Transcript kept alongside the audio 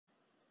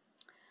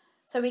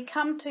So we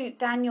come to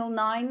Daniel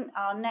 9,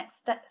 our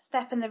next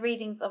step in the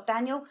readings of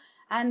Daniel,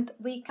 and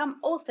we come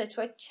also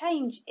to a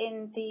change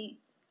in the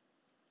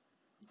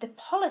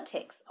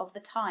politics of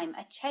the time,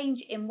 a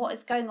change in what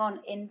is going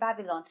on in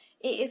Babylon.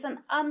 It is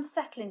an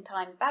unsettling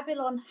time.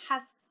 Babylon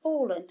has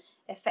fallen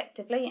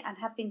effectively and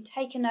have been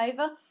taken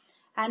over,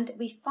 and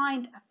we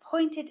find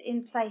appointed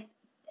in place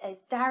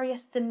as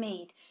Darius the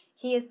Mede.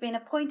 He has been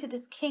appointed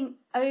as king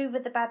over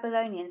the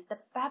Babylonians. The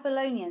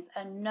Babylonians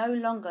are no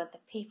longer the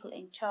people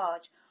in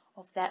charge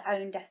of their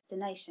own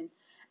destination.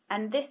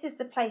 And this is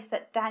the place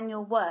that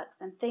Daniel works,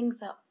 and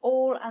things are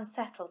all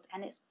unsettled,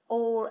 and it's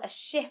all a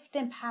shift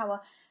in power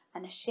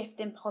and a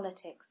shift in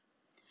politics.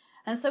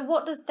 And so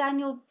what does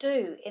Daniel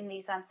do in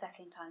these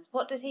unsettling times?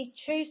 What does he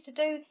choose to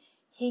do?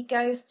 He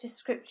goes to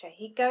scripture.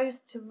 He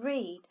goes to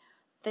read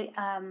the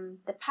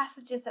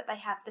passages that they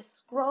have, the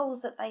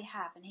scrolls that they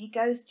have, and he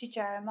goes to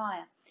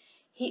Jeremiah.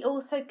 He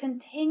also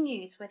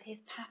continues with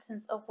his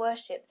patterns of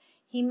worship.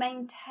 He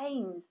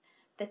maintains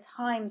the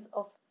times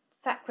of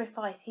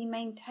sacrifice. He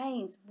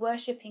maintains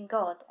worshipping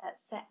God at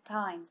set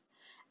times,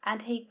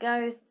 and he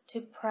goes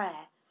to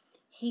prayer.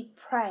 He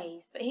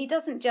prays, but he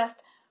doesn't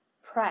just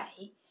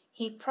pray.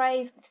 He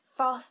prays with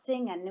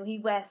fasting, and he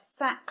wears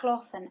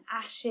sackcloth and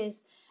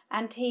ashes,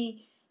 and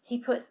he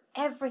puts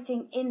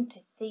everything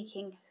into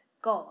seeking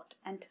God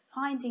and to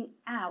finding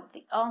out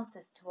the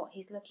answers to what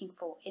he's looking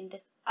for in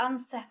this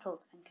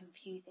unsettled and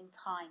confusing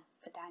time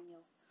for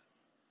Daniel.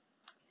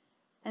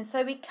 And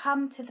so we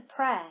come to the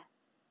prayer,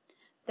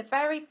 the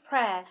very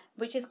prayer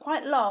which is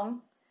quite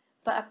long,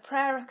 but a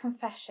prayer of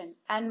confession.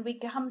 And we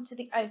come to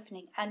the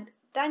opening, and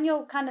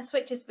Daniel kind of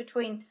switches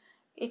between,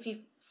 if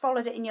you've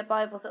followed it in your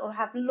Bibles, it will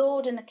have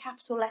Lord in the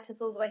capital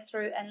letters all the way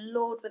through, and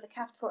Lord with a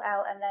capital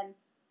L and then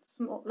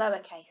small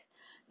lowercase.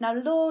 Now,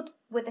 Lord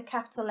with the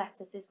capital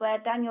letters is where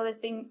Daniel has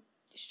been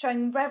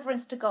showing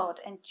reverence to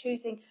God and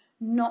choosing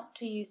not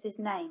to use his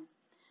name,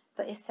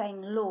 but is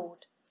saying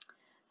Lord.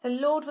 So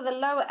Lord with a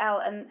lower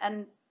L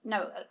and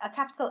a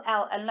capital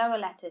L and lower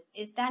letters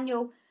is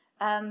Daniel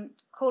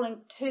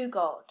calling to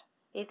God.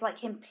 It's like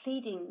him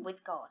pleading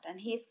with God,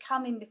 and he is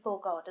coming before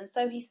God. And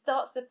so he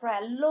starts the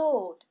prayer,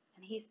 Lord,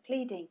 and he's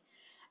pleading.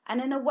 And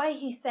in a way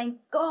he's saying,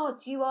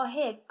 God, you are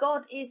here.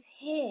 God is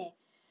here.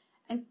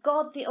 And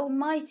God the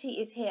Almighty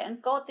is here.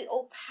 And God the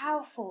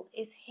All-Powerful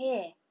is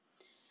here.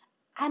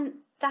 And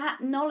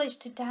that knowledge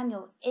to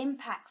Daniel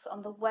impacts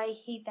on the way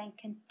he then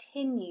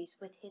continues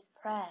with his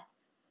prayer.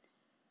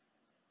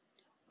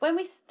 When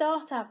we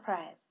start our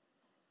prayers,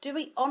 do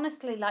we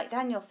honestly, like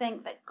Daniel,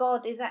 think that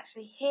God is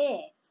actually here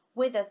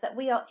with us, that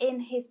we are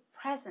in his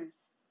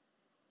presence?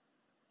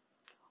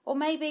 Or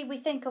maybe we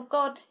think of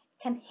God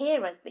can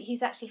hear us, but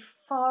he's actually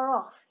far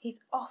off. He's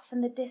off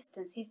in the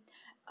distance. He's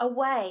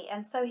away.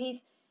 And so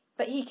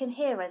but he can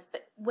hear us,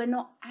 but we're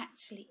not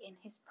actually in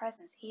his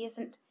presence. He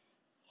isn't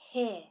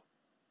here.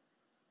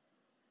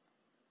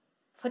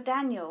 For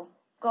Daniel,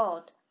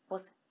 God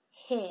was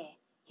here.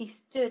 He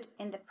stood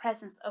in the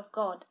presence of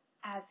God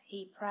as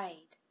he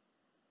prayed.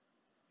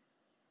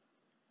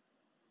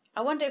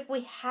 I wonder if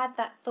we had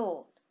that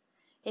thought.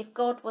 If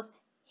God was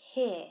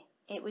here,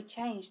 it would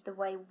change the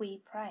way we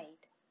prayed.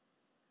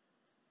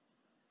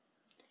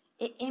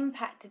 It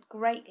impacted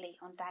greatly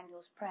on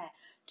Daniel's prayer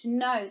to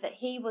know that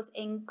he was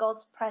in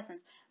God's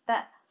presence,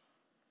 that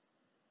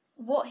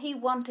what he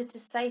wanted to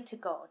say to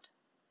God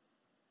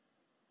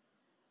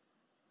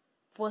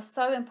was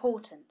so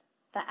important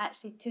that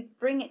actually to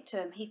bring it to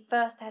him, he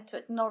first had to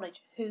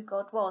acknowledge who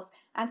God was.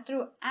 And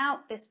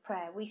throughout this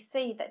prayer, we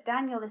see that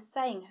Daniel is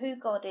saying who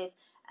God is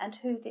and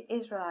who the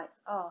Israelites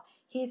are.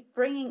 He is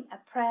bringing a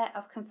prayer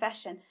of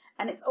confession,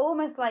 and it's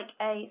almost like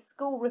a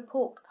school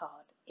report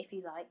card, if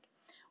you like,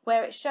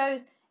 where it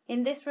shows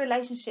in this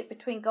relationship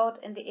between God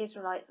and the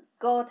Israelites,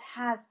 God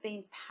has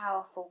been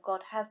powerful,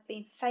 God has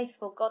been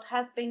faithful, God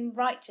has been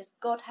righteous,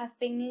 God has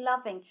been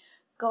loving,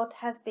 God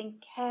has been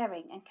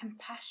caring and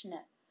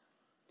compassionate.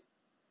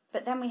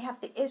 But then we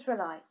have the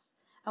Israelites,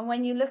 and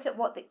when you look at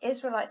what the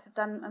Israelites have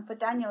done, and for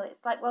Daniel,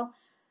 it's like, well,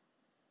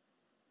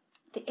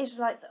 the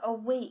Israelites are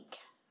weak.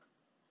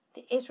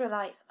 The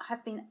Israelites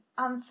have been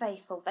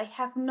unfaithful. They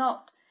have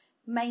not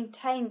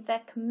maintained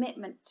their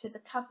commitment to the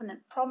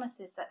covenant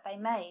promises that they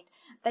made.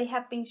 They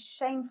have been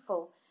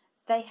shameful.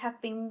 They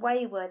have been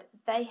wayward.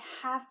 They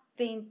have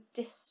been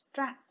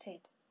distracted.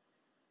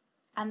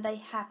 And they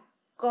have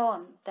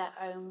gone their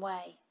own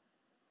way.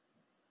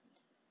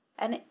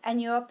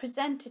 And you are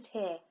presented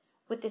here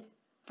with this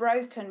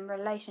broken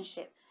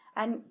relationship.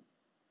 And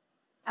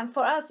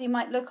for us, you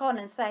might look on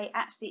and say,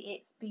 actually,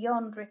 it's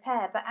beyond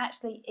repair. But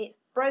actually, it's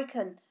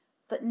broken,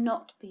 but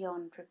not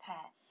beyond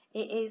repair.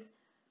 It is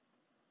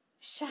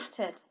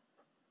shattered,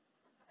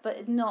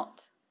 but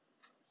not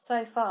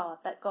so far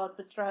that God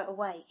would throw it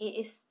away. It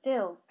is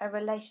still a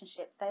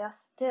relationship. They are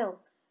still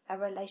a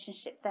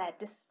relationship there,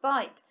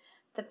 despite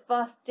the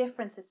vast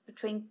differences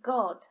between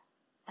God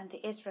and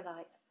the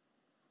Israelites.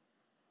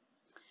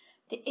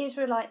 The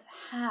Israelites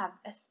have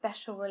a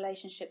special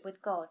relationship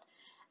with God,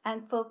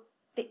 and for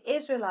the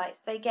Israelites,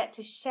 they get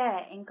to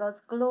share in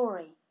God's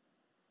glory.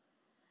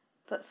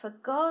 But for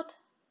God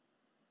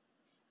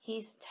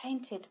He's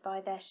tainted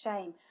by their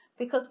shame.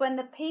 Because when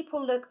the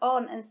people look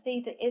on and see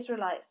the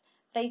Israelites,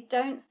 they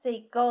don't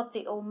see God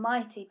the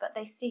Almighty, but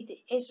they see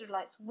the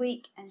Israelites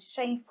weak and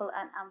shameful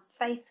and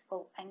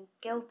unfaithful and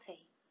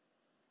guilty.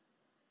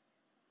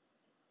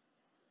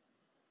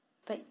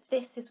 But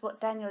this is what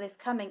Daniel is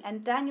coming.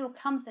 And Daniel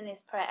comes in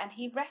his prayer and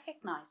he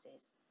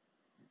recognizes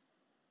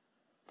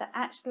that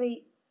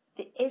actually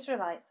the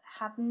Israelites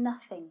have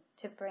nothing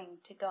to bring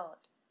to God.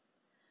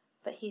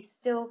 But he's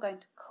still going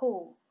to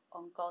call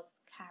on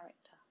God's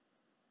character.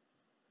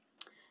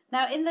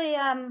 Now, in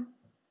the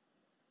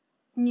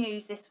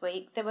news this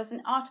week, there was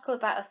an article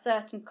about a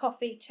certain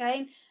coffee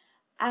chain,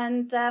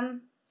 and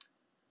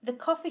the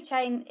coffee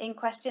chain in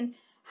question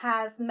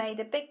has made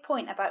a big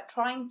point about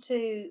trying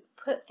to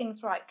put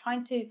things right,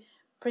 trying to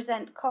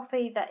present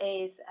coffee that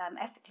is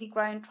ethically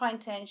grown, trying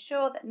to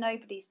ensure that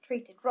nobody's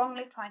treated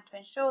wrongly, trying to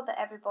ensure that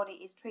everybody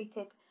is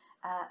treated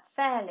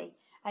fairly.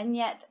 And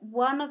yet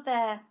one of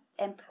their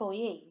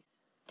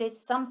employees did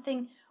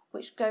something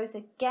which goes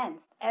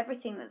against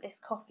everything that this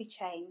coffee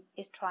chain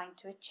is trying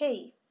to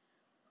achieve.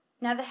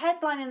 Now, the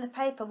headline in the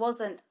paper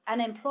wasn't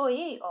an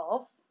employee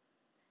of.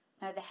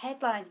 No, the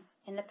headline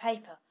in the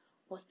paper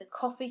was the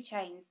coffee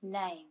chain's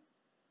name.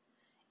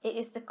 It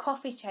is the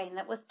coffee chain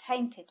that was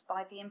tainted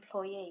by the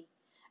employee.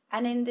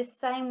 And in the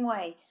same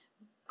way,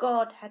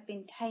 God had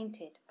been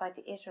tainted by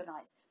the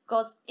Israelites.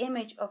 God's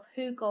image of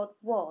who God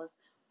was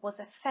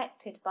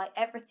affected by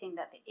everything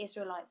that the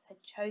Israelites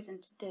had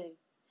chosen to do.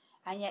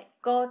 And yet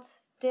God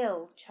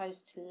still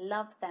chose to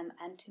love them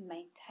and to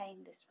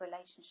maintain this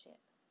relationship.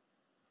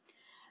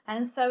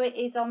 And so it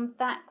is on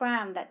that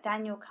ground that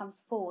Daniel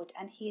comes forward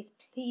and he is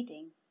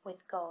pleading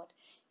with God.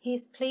 He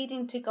is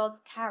pleading to God's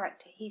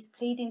character. He's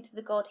pleading to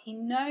the God he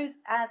knows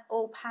as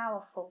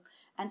all-powerful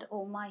and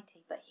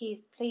almighty. But he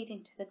is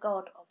pleading to the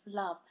God of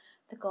love,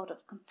 the God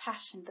of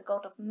compassion, the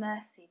God of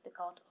mercy, the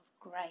God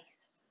of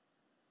grace.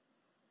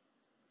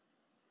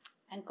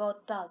 And God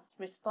does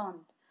respond.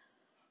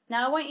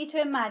 Now I want you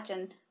to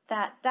imagine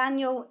that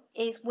Daniel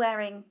is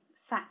wearing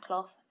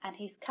sackcloth and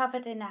he's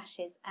covered in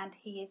ashes and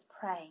he is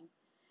praying.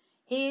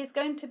 He is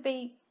going to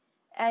be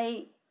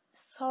a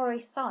sorry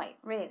sight,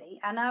 really,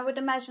 and I would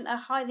imagine a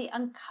highly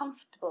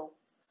uncomfortable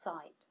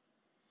sight.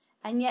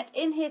 And yet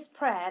in his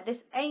prayer,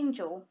 this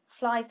angel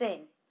flies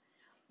in.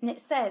 And it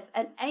says,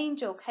 an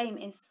angel came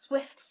in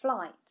swift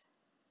flight.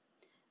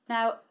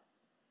 Now,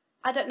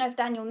 I don't know if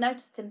Daniel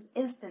noticed him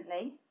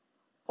instantly,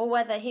 or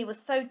whether he was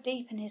so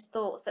deep in his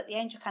thoughts that the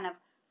angel kind of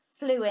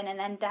flew in and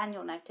then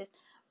Daniel noticed.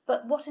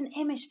 But what an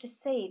image to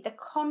see, the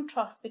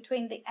contrast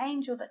between the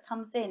angel that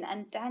comes in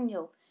and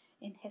Daniel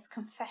in his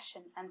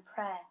confession and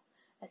prayer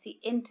as he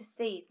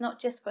intercedes,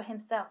 not just for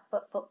himself,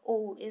 but for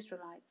all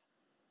Israelites.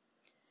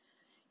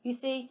 You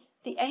see,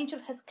 the angel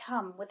has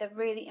come with a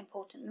really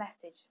important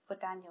message for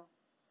Daniel.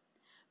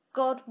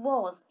 God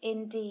was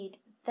indeed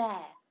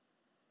there.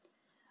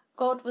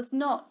 God was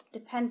not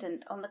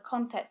dependent on the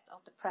context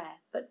of the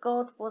prayer, but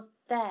God was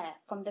there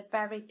from the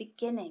very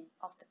beginning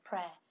of the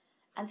prayer,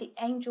 and the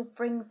angel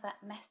brings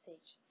that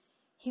message.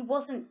 He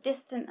wasn't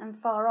distant and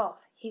far off.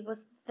 He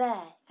was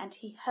there and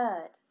he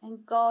heard,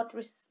 and God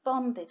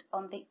responded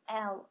on the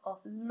L of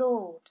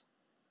Lord.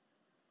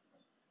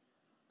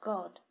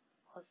 God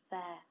was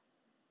there.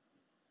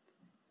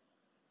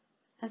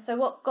 And so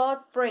what God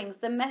brings,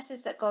 the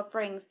message that God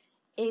brings,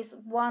 is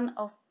one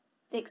of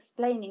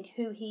explaining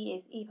who he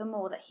is even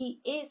more, that he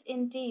is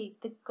indeed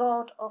the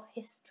God of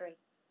history.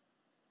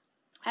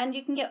 And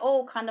you can get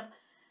all kind of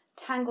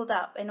tangled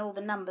up in all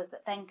the numbers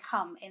that then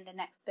come in the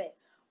next bit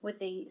with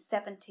the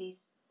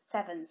 70s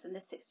sevens and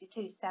the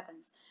 62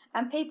 sevens.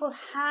 And people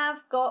have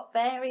got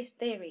various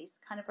theories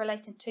kind of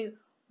relating to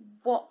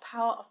what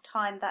power of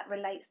time that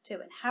relates to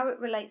and how it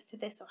relates to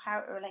this or how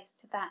it relates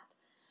to that.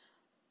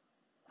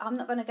 I'm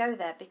not going to go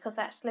there because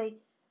actually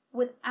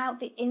without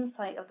the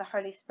insight of the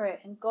Holy Spirit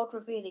and God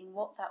revealing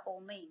what that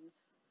all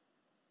means,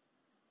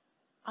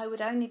 I would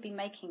only be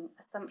making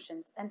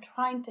assumptions and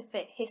trying to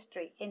fit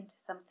history into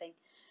something.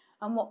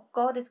 And what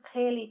God is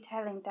clearly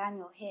telling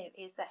Daniel here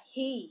is that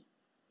he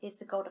is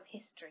the God of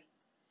history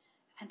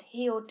and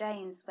he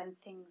ordains when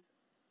things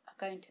are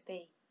going to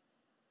be.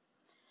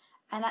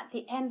 And at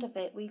the end of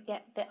it, we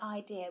get the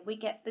idea, we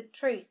get the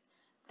truth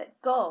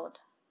that God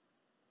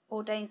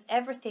ordains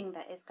everything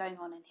that is going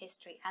on in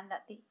history and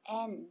that the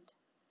end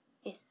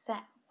is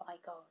set by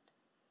God.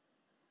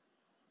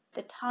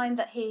 The time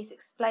that he is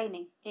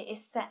explaining, it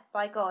is set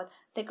by God.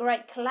 The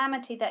great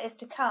calamity that is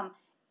to come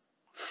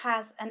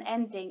has an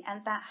ending,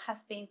 and that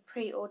has been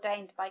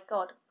preordained by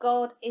God.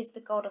 God is the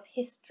God of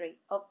history,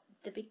 of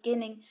the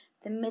beginning,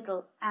 the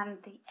middle and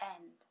the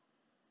end.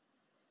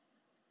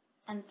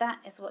 And that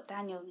is what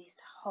Daniel needs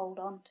to hold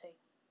on to.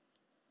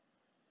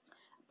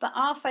 But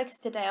our focus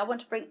today, I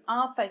want to bring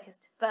our focus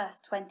to verse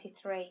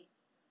 23.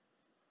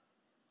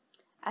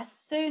 As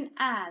soon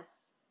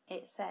as,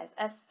 it says,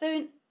 as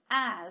soon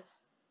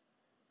as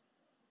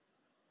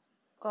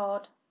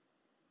God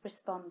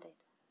responded.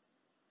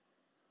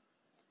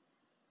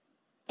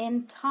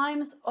 In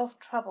times of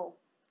trouble,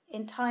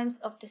 in times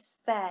of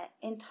despair,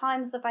 in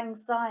times of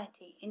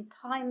anxiety, in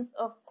times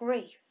of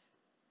grief,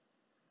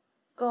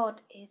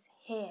 God is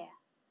here.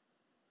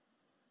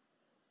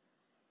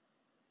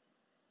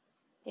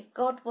 If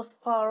God was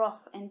far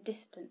off and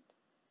distant,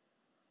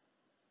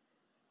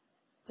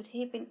 would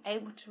he have been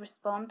able to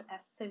respond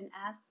as soon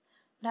as?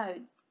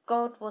 No,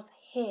 God was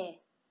here.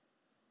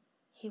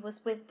 He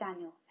was with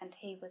Daniel and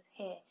he was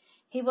here.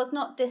 He was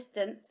not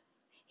distant.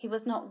 He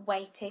was not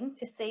waiting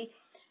to see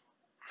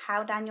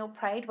how Daniel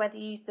prayed, whether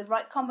he used the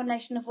right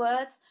combination of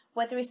words,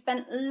 whether he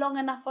spent long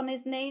enough on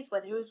his knees,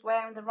 whether he was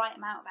wearing the right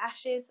amount of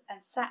ashes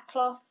and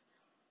sackcloth.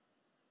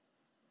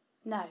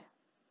 No,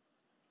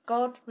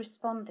 God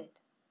responded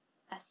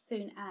as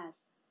soon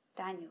as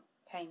Daniel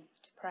came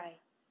to pray.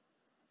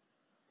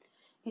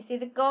 You see,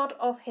 the God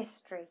of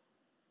history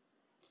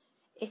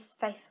is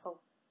faithful,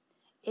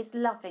 is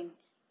loving,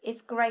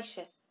 is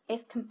gracious,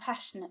 is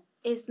compassionate,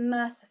 is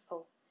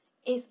merciful,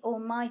 is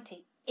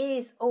almighty,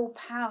 is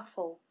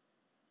all-powerful.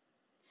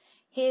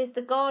 He is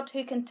the God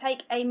who can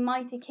take a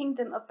mighty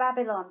kingdom of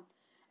Babylon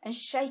and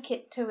shake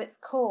it to its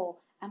core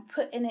and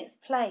put in its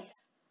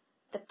place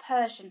the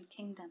Persian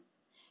kingdom.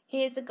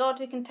 He is the God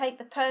who can take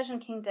the Persian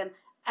kingdom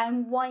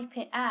and wipe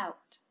it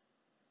out.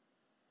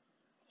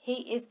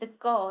 He is the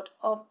God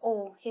of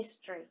all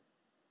history.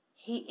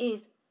 He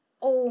is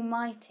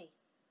almighty.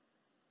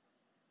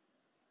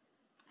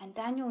 And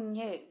Daniel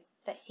knew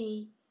that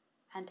he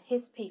and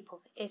his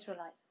people, the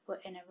Israelites, were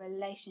in a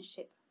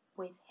relationship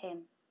with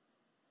him.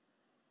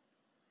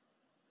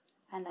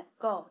 And that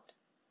God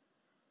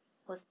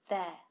was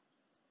there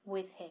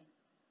with him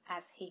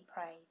as he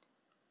prayed.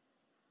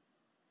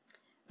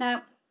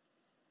 Now,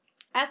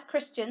 as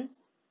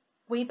Christians,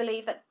 we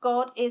believe that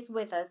God is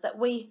with us, that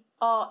we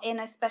are in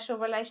a special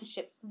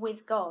relationship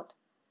with God.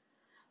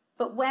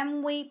 But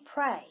when we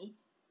pray,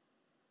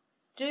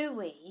 do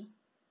we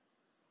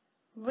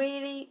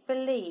really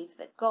believe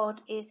that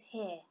God is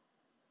here?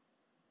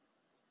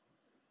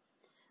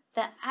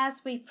 That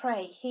as we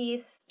pray, he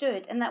is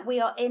stood and that we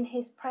are in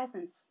his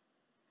presence,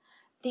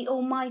 the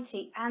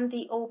Almighty and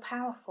the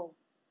All-Powerful?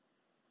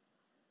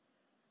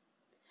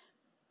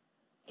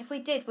 If we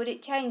did, would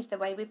it change the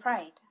way we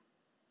prayed?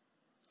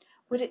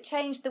 Would it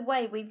change the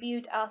way we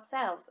viewed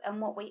ourselves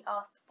and what we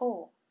asked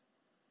for?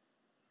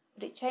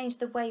 Would it change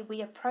the way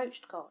we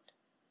approached God?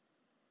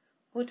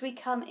 Would we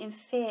come in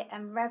fear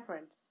and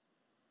reverence?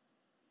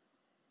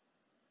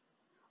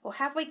 Or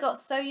have we got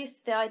so used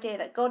to the idea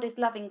that God is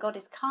loving, God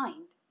is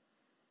kind,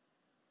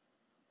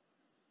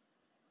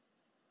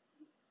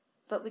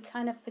 but we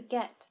kind of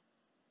forget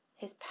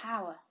his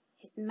power,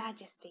 his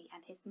majesty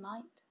and his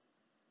might?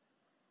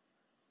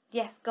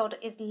 Yes, God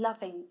is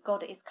loving,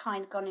 God is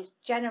kind, God is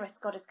generous,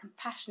 God is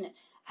compassionate,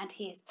 and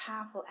he is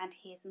powerful and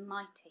he is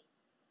mighty.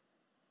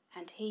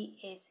 And he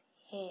is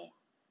here.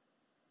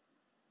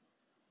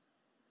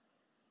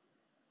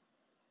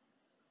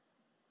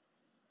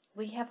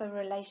 We have a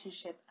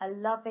relationship, a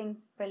loving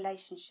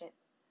relationship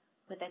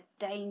with a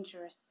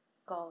dangerous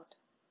God.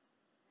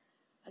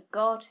 A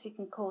God who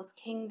can cause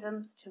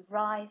kingdoms to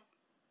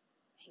rise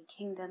and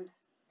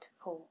kingdoms to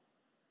fall.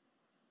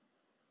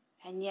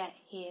 And yet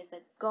he is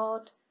a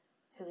God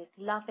who is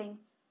loving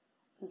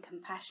and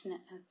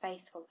compassionate and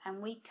faithful.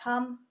 And we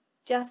come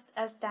just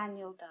as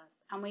Daniel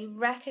does, and we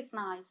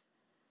recognize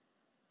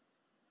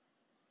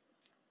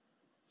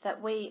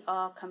that we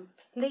are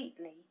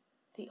completely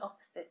the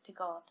opposite to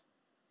God.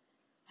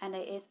 And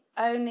it is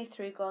only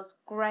through God's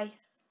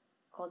grace,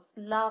 God's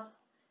love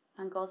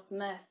and God's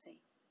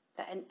mercy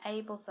that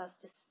enables us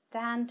to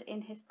stand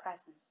in his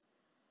presence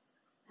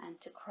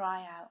and to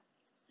cry out,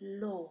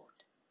 Lord.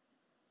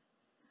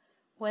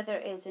 Whether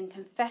it is in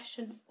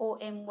confession or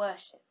in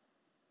worship,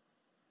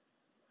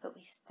 but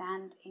we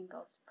stand in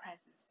God's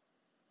presence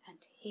and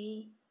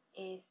he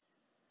is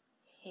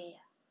here.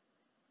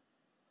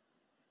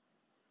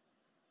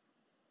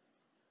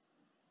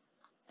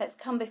 Let's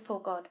come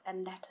before God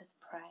and let us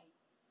pray.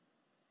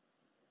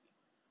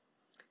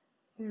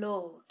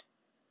 Lord,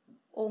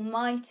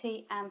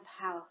 almighty and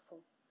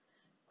powerful,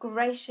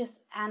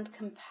 gracious and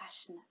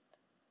compassionate,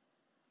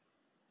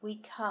 we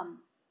come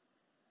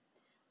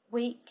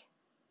weak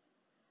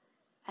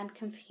and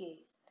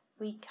confused.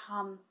 We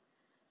come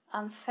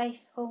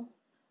unfaithful.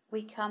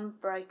 We come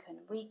broken.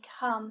 We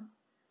come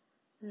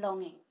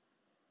longing.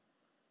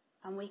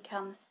 And we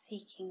come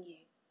seeking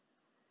you.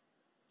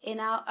 In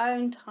our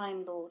own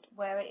time, Lord,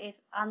 where it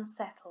is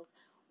unsettled,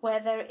 where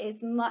there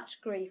is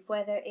much grief,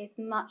 where there is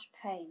much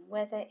pain,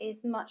 where there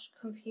is much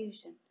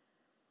confusion,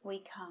 we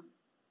come.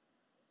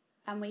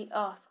 And we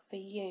ask for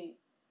you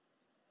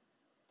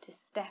to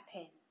step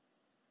in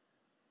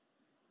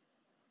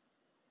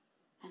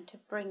and to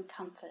bring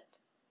comfort,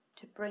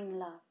 to bring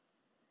love,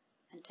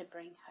 and to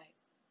bring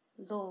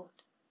hope. Lord,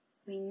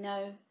 we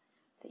know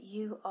that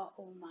you are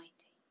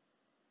almighty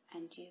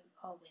and you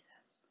are with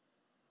us.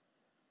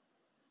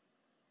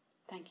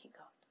 Thank you,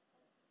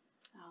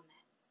 God. Amen.